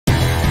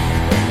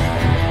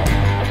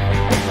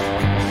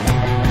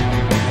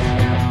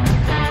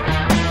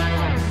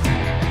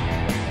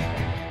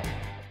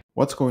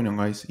What's going on,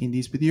 guys? In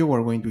this video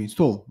we're going to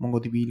install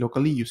MongoDB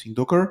locally using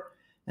Docker,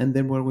 and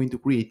then we're going to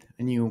create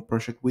a new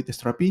project with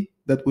Strapi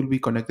that will be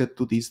connected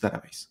to this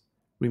database.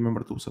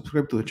 Remember to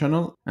subscribe to the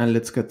channel and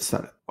let's get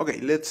started.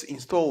 Okay, let's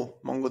install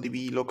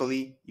MongoDB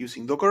locally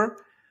using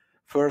Docker.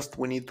 First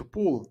we need to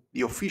pull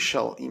the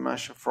official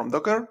image from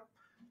Docker.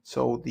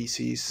 So this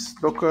is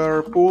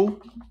docker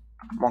pull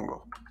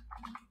Mongo.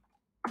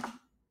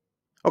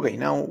 Okay,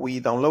 now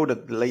we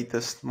downloaded the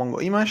latest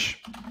Mongo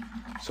image.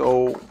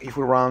 So if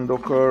we run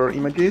docker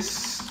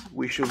images,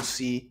 we should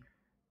see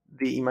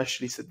the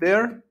image listed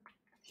there.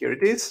 Here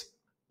it is.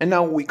 And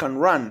now we can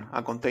run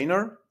a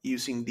container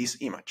using this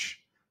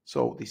image.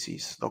 So this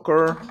is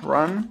docker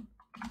run.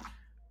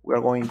 We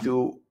are going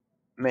to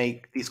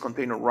make this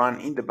container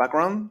run in the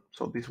background.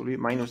 So this will be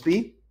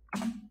 -d.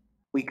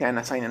 We can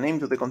assign a name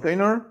to the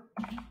container,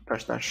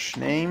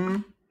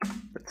 --name,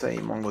 let's say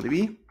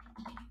MongoDB.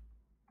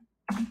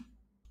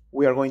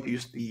 We are going to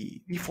use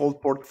the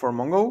default port for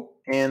Mongo,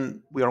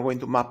 and we are going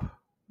to map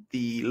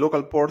the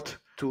local port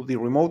to the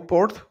remote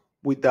port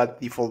with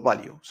that default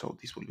value. So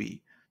this will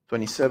be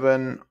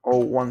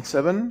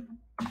 27017,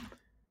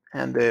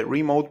 and the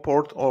remote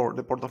port, or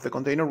the port of the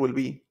container, will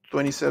be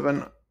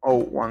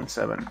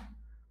 27017.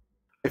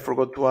 I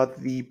forgot to add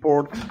the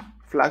port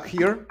flag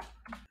here.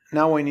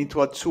 Now I need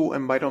to add two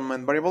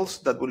environment variables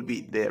that will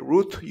be the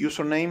root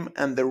username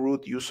and the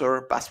root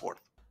user password.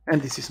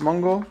 And this is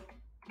Mongo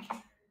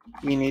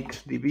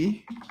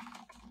initdb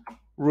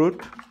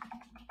root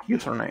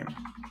username,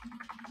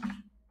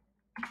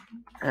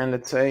 and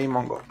let's say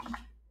Mongo,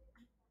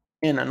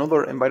 and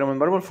another environment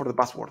variable for the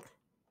password.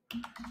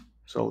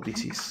 So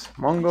this is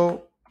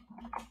Mongo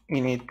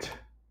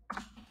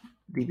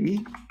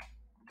initdb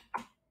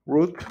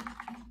root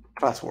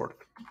password,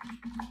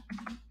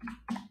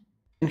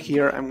 and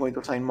here I'm going to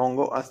assign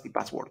Mongo as the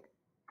password,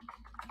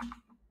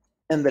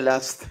 and the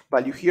last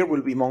value here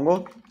will be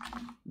Mongo.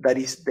 That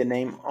is the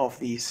name of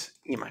this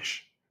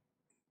image.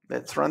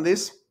 Let's run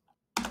this.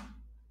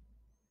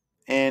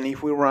 And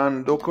if we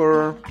run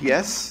docker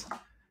ps,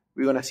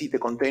 we're going to see the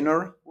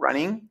container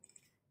running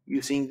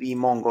using the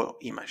Mongo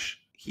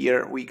image.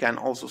 Here we can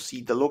also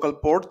see the local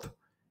port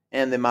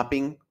and the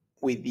mapping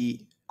with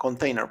the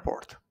container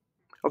port.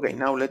 Okay,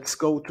 now let's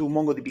go to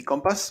MongoDB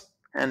Compass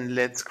and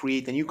let's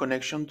create a new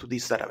connection to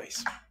this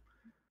database.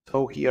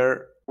 So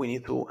here we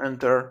need to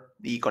enter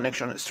the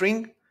connection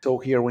string. So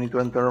here we need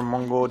to enter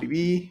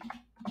MongoDB,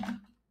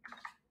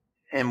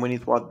 and we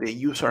need to add the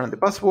user and the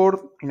password.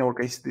 In our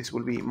case, this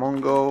will be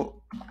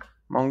Mongo,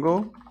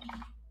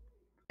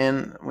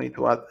 and we need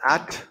to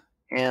add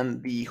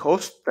and the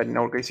host, that in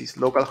our case is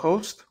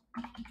localhost,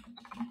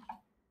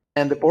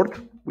 and the port.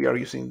 We are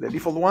using the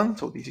default one,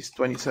 so this is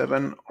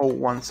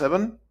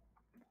 27017,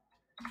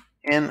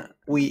 and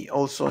we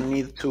also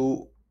need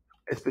to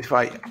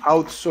specify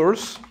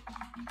outsource,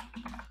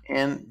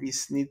 and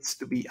this needs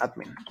to be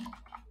admin.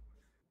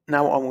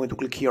 Now I'm going to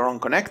click here on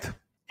connect,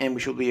 and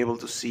we should be able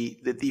to see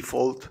the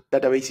default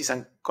databases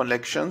and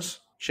collections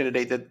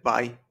generated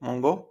by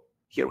Mongo.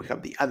 Here we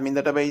have the admin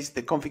database,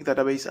 the config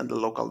database, and the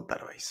local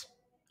database.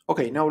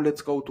 Okay, now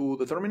let's go to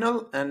the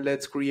terminal and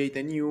let's create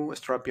a new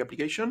Strapi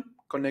application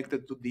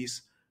connected to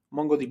this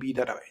MongoDB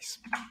database.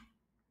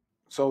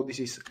 So this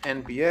is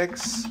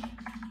npx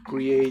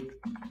create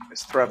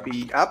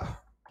Strapi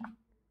app,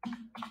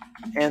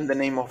 and the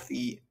name of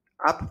the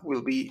app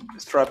will be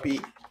Strapi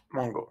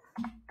Mongo.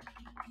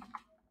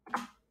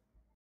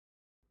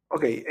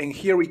 Okay, and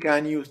here we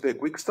can use the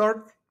quick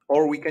start,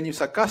 or we can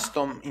use a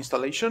custom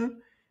installation.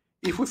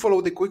 If we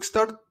follow the quick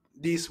start,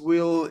 this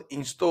will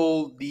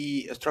install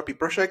the Strapi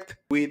project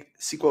with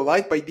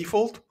SQLite by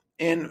default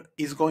and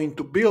is going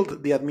to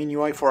build the admin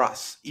UI for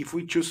us. If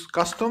we choose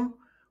custom,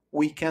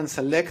 we can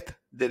select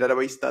the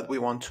database that we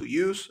want to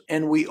use,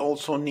 and we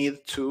also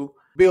need to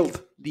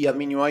build the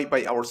admin UI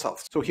by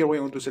ourselves. So here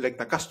we're going to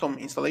select a custom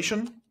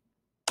installation,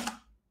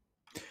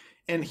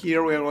 and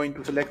here we are going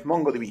to select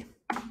MongoDB.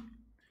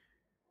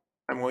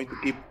 I'm going to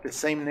keep the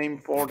same name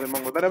for the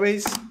Mongo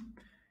database.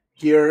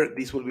 Here,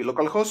 this will be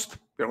localhost.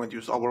 We're going to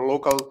use our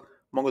local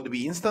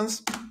MongoDB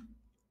instance,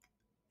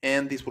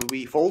 and this will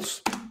be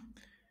false.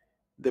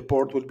 The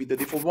port will be the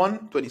default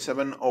one,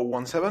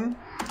 27017,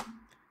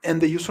 and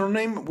the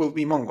username will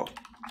be Mongo.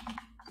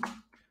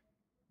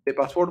 The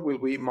password will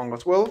be Mongo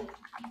as well,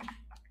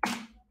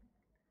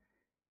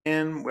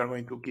 and we're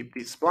going to keep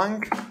this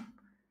blank.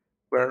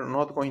 We're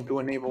not going to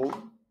enable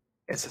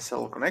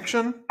SSL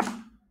connection.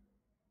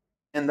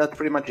 And that's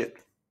pretty much it.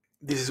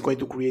 This is going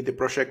to create the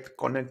project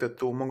connected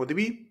to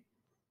MongoDB.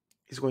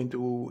 It's going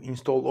to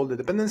install all the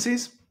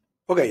dependencies.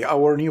 Okay,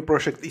 our new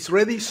project is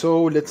ready,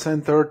 so let's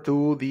enter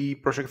to the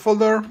project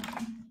folder.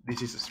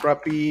 This is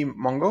Strapi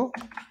Mongo.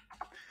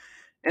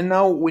 And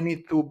now we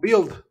need to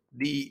build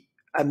the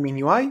admin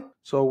UI.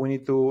 So we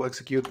need to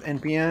execute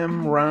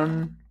npm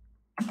run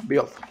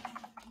build.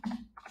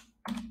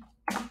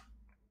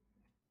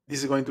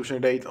 This is going to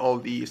generate all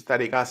the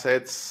static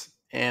assets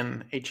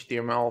and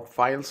HTML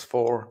files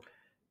for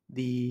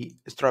the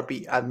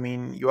Strapi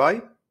admin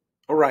UI.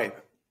 All right,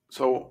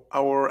 so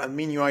our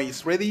admin UI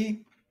is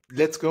ready.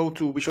 Let's go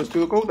to Visual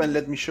Studio Code and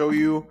let me show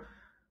you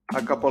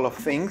a couple of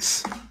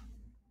things.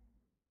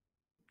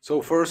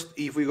 So first,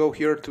 if we go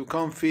here to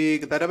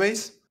config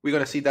database, we're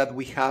going to see that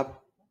we have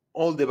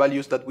all the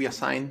values that we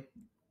assigned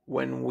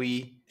when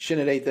we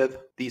generated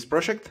this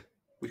project.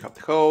 We have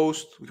the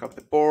host, we have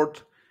the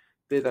port,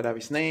 the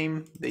database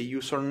name, the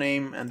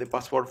username, and the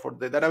password for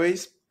the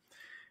database.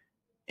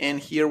 And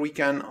here we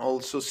can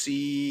also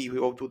see, if we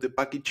go to the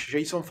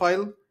package.json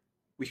file,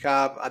 we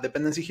have a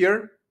dependency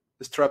here,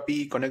 the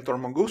Strapi connector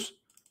mongoose.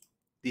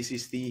 This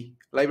is the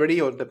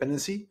library or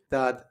dependency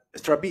that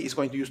Strapi is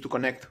going to use to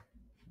connect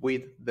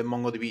with the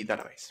MongoDB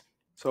database.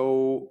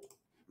 So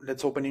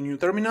let's open a new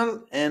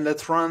terminal and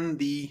let's run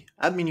the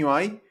admin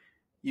UI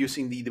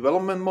using the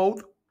development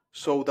mode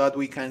so that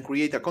we can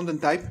create a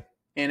content type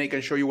and I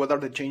can show you what are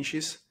the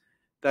changes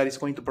that is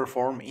going to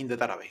perform in the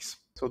database.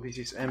 So this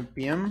is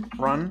npm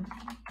run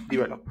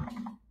develop.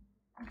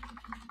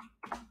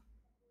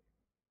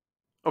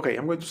 Okay,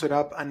 I'm going to set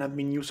up an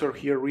admin user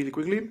here really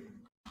quickly.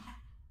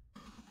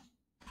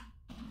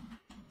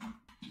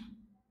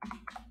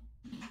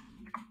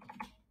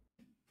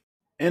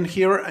 And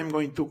here I'm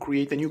going to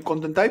create a new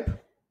content type.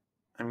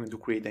 I'm going to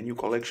create a new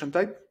collection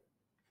type.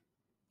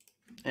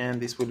 And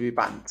this will be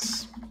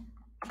bands.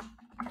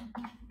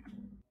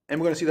 I'm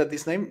going to see that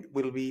this name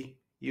will be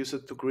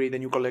used to create a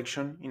new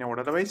collection in our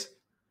database.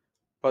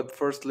 But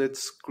first,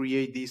 let's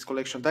create this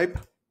collection type.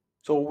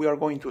 So we are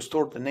going to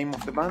store the name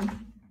of the band.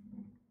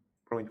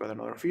 We're going to add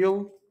another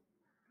field.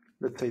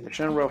 Let's say the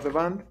genre of the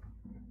band.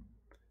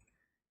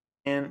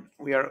 And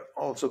we are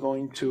also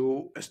going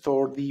to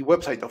store the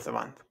website of the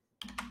band.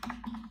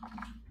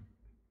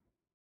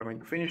 We're going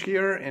to finish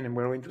here and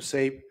we're going to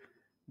save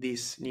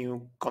this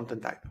new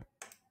content type.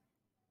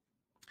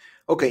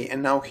 Okay,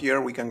 and now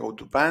here we can go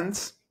to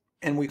bands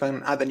and we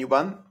can add a new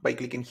band by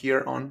clicking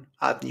here on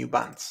add new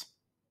bands.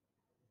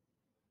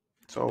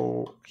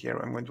 So here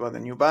I'm going to add a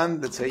new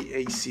band, let's say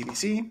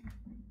ACDC.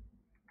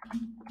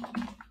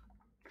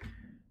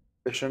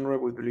 The genre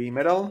will be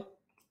metal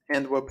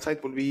and the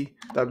website will be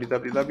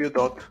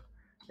www.acdc.com.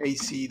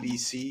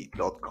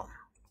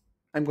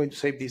 I'm going to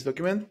save this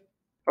document.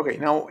 Okay,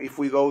 now if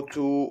we go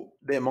to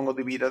the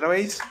MongoDB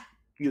database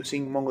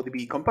using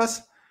MongoDB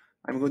Compass,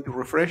 I'm going to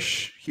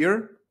refresh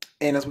here.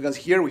 And as we can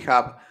see here, we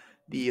have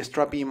the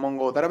Strapi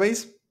Mongo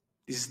database.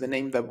 This is the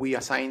name that we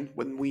assigned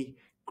when we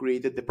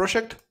created the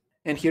project.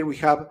 And here we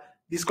have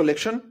this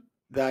collection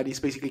that is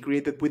basically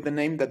created with the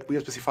name that we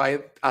have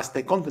specified as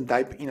the content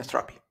type in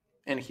Strapi.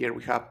 And here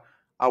we have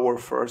our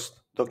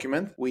first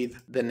document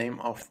with the name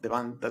of the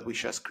band that we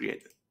just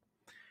created.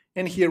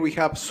 And here we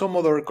have some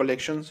other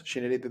collections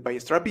generated by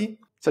Strapi,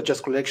 such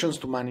as collections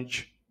to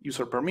manage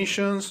user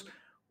permissions.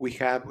 We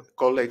have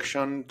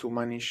collection to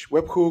manage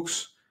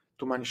webhooks,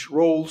 to manage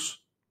roles,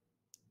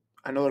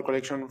 another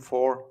collection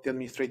for the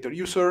administrator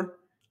user,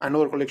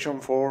 another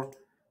collection for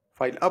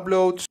file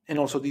uploads, and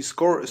also this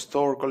core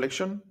store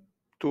collection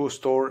to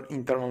store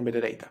internal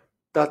metadata.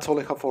 That's all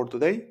I have for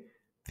today.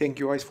 Thank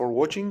you guys for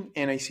watching,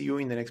 and I see you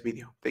in the next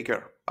video. Take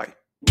care. Bye.